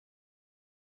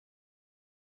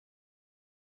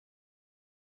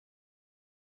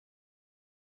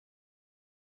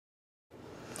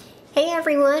Hey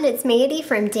everyone, it's Mandy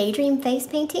from Daydream Face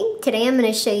Painting. Today I'm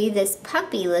going to show you this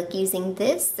puppy look using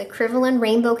the Kryvaline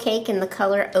Rainbow cake in the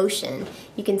color Ocean.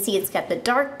 You can see it's got the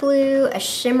dark blue, a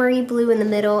shimmery blue in the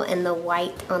middle, and the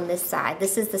white on this side.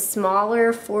 This is the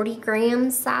smaller 40 gram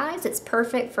size. It's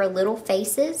perfect for little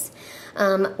faces.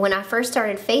 When I first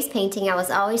started face painting, I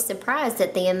was always surprised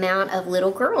at the amount of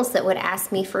little girls that would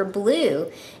ask me for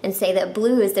blue and say that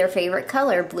blue is their favorite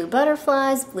color. Blue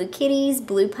butterflies, blue kitties,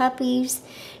 blue puppies.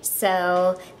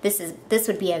 So this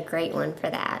would be a great one for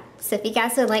that. So if you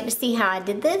guys would like to see how I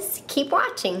did this, keep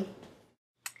watching.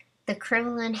 The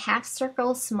Kryvaline half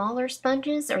circle smaller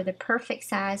sponges are the perfect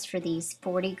size for these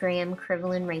 40 gram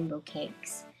Kryvaline Rainbow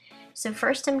cakes. So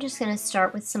first I'm just going to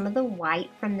start with some of the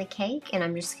white from the cake, and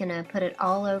I'm just going to put it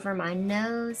all over my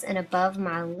nose and above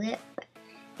my lip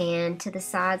and to the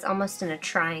sides, almost in a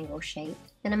triangle shape.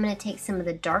 Then I'm going to take some of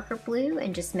the darker blue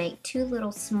and just make two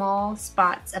little small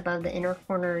spots above the inner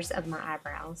corners of my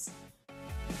eyebrows.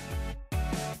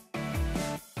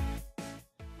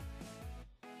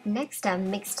 Next, I've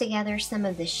mixed together some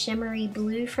of the shimmery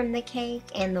blue from the cake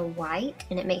and the white,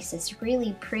 and it makes this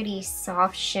really pretty,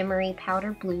 soft, shimmery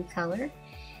powder blue color.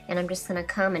 And I'm just going to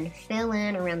come and fill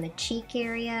in around the cheek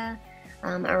area,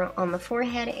 on the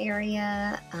forehead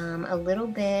area, a little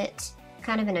bit,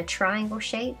 kind of in a triangle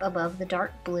shape above the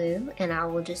dark blue, and I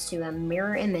will just do a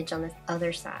mirror image on the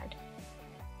other side.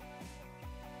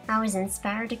 I was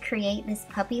inspired to create this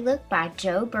puppy look by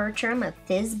Jo Bertram of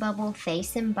Fizz Bubble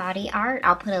Face and Body Art.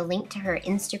 I'll put a link to her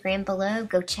Instagram below.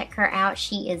 Go check her out.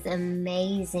 She is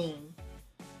amazing.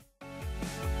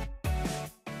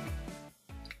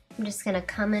 I'm just going to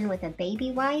come in with a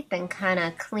baby wipe and kind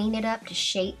of clean it up to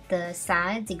shape the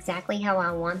sides exactly how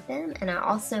I want them. And I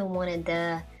also wanted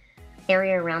the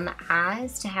area around the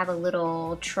eyes to have a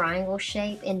little triangle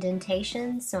shape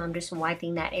indentation, so I'm just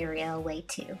wiping that area away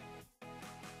too.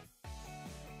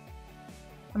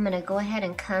 I'm going to go ahead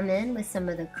and come in with some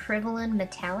of the Kryvaline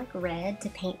Metallic Red to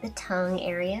paint the tongue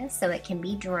area so it can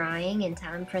be drying in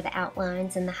time for the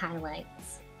outlines and the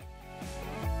highlights.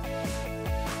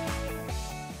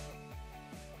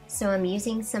 So I'm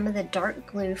using some of the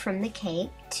dark blue from the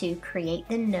cake to create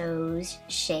the nose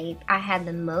shape. I had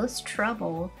the most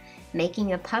trouble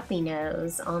making a puppy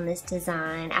nose on this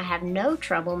design. I have no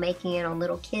trouble making it on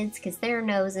little kids because their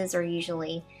noses are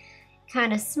usually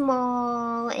kind of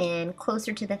small and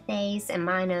closer to the face, and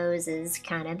my nose is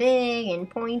kind of big and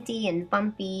pointy and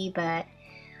bumpy, but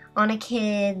on a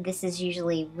kid this is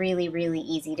usually really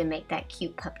easy to make that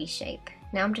cute puppy shape.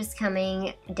 Now I'm just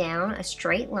coming down a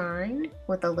straight line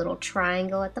with a little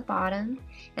triangle at the bottom,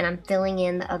 and I'm filling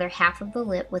in the other half of the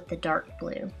lip with the dark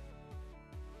blue.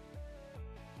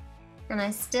 And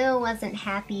I still wasn't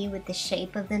happy with the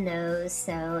shape of the nose,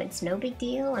 so it's no big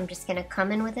deal. I'm just going to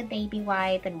come in with a baby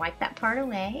wipe and wipe that part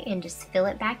away and just fill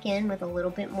it back in with a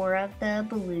little bit more of the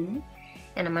blue.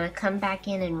 And I'm going to come back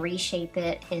in and reshape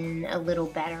it in a little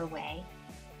better way.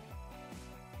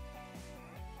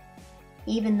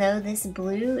 Even though this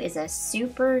blue is a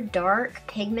super dark,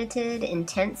 pigmented,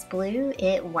 intense blue,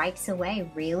 it wipes away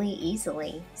really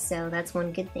easily. So that's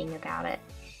one good thing about it.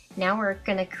 Now we're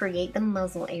going to create the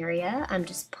muzzle area. I'm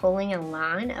just pulling a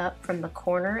line up from the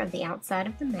corner of the outside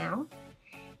of the mouth.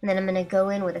 And then I'm going to go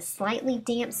in with a slightly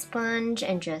damp sponge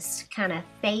and just kind of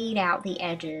fade out the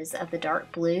edges of the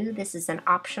dark blue. This is an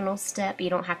optional step. You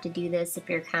don't have to do this if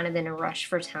you're kind of in a rush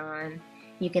for time.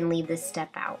 You can leave this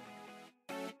step out.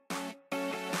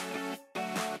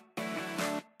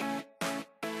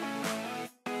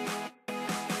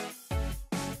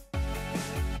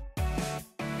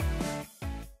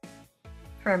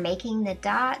 For making the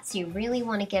dots, you really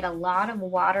want to get a lot of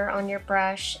water on your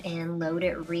brush and load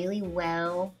it really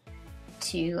well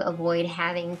to avoid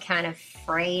having kind of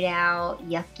frayed out,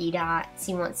 yucky dots.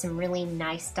 You want some really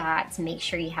nice dots. Make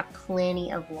sure you have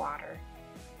plenty of water.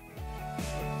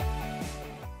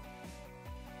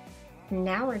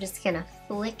 Now we're just going to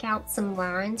flick out some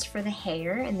lines for the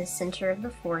hair in the center of the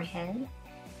forehead.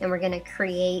 And we're going to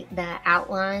create the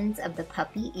outlines of the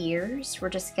puppy ears. We're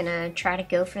just going to try to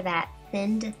go for that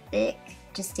thin to thick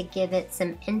just to give it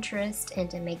some interest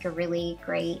and to make a really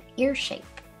great ear shape.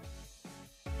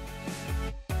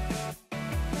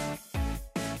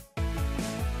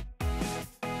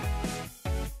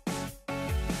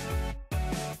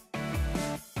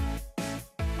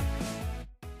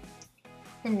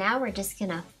 And now we're just going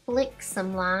to flick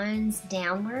some lines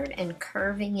downward and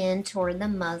curving in toward the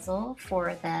muzzle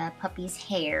for the puppy's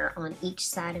hair on each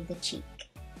side of the cheek.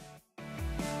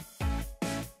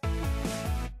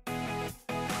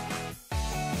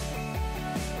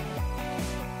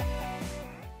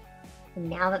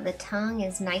 Now that the tongue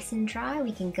is nice and dry,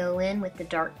 we can go in with the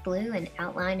dark blue and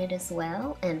outline it as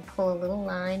well and pull a little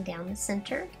line down the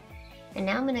center. And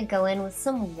now I'm going to go in with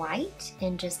some white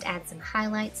and just add some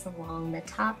highlights along the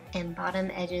top and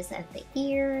bottom edges of the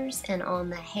ears and on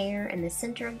the hair in the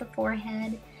center of the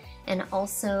forehead and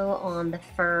also on the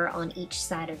fur on each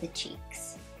side of the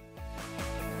cheeks.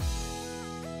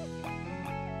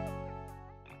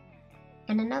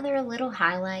 And another little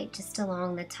highlight just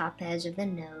along the top edge of the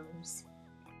nose.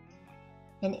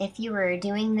 And if you were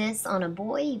doing this on a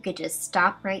boy, you could just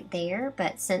stop right there,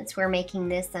 but since we're making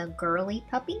this a girly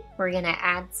puppy, we're gonna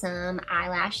add some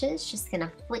eyelashes, just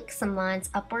gonna flick some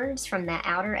lines upwards from the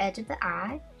outer edge of the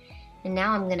eye. And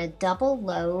now I'm gonna double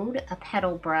load a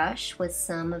petal brush with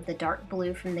some of the dark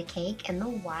blue from the cake and the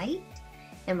white.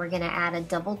 And we're gonna add a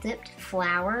double dipped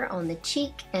flower on the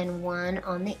cheek and one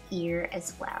on the ear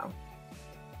as well.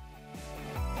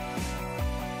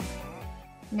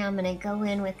 Now I'm going to go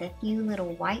in with a few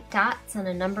little white dots on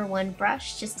a #1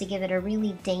 brush just to give it a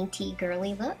really dainty,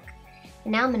 girly look.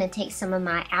 And now I'm going to take some of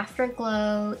my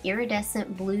Afterglow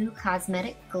iridescent blue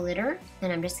cosmetic glitter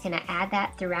and I'm just going to add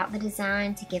that throughout the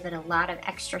design to give it a lot of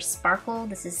extra sparkle.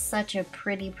 This is such a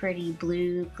pretty, pretty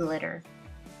blue glitter.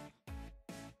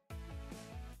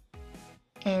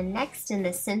 And next in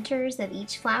the centers of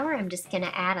each flower, I'm just going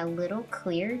to add a little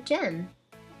clear gem.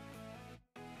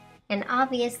 And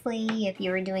obviously, if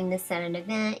you were doing this at an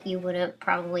event, you wouldn't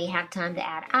probably have time to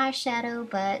add eyeshadow,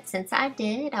 but since I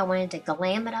did, I wanted to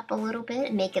glam it up a little bit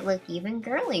and make it look even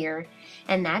girlier.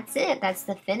 And that's it. That's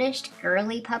the finished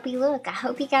girly puppy look. I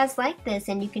hope you guys like this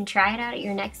and you can try it out at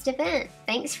your next event.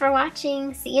 Thanks for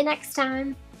watching. See you next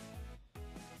time.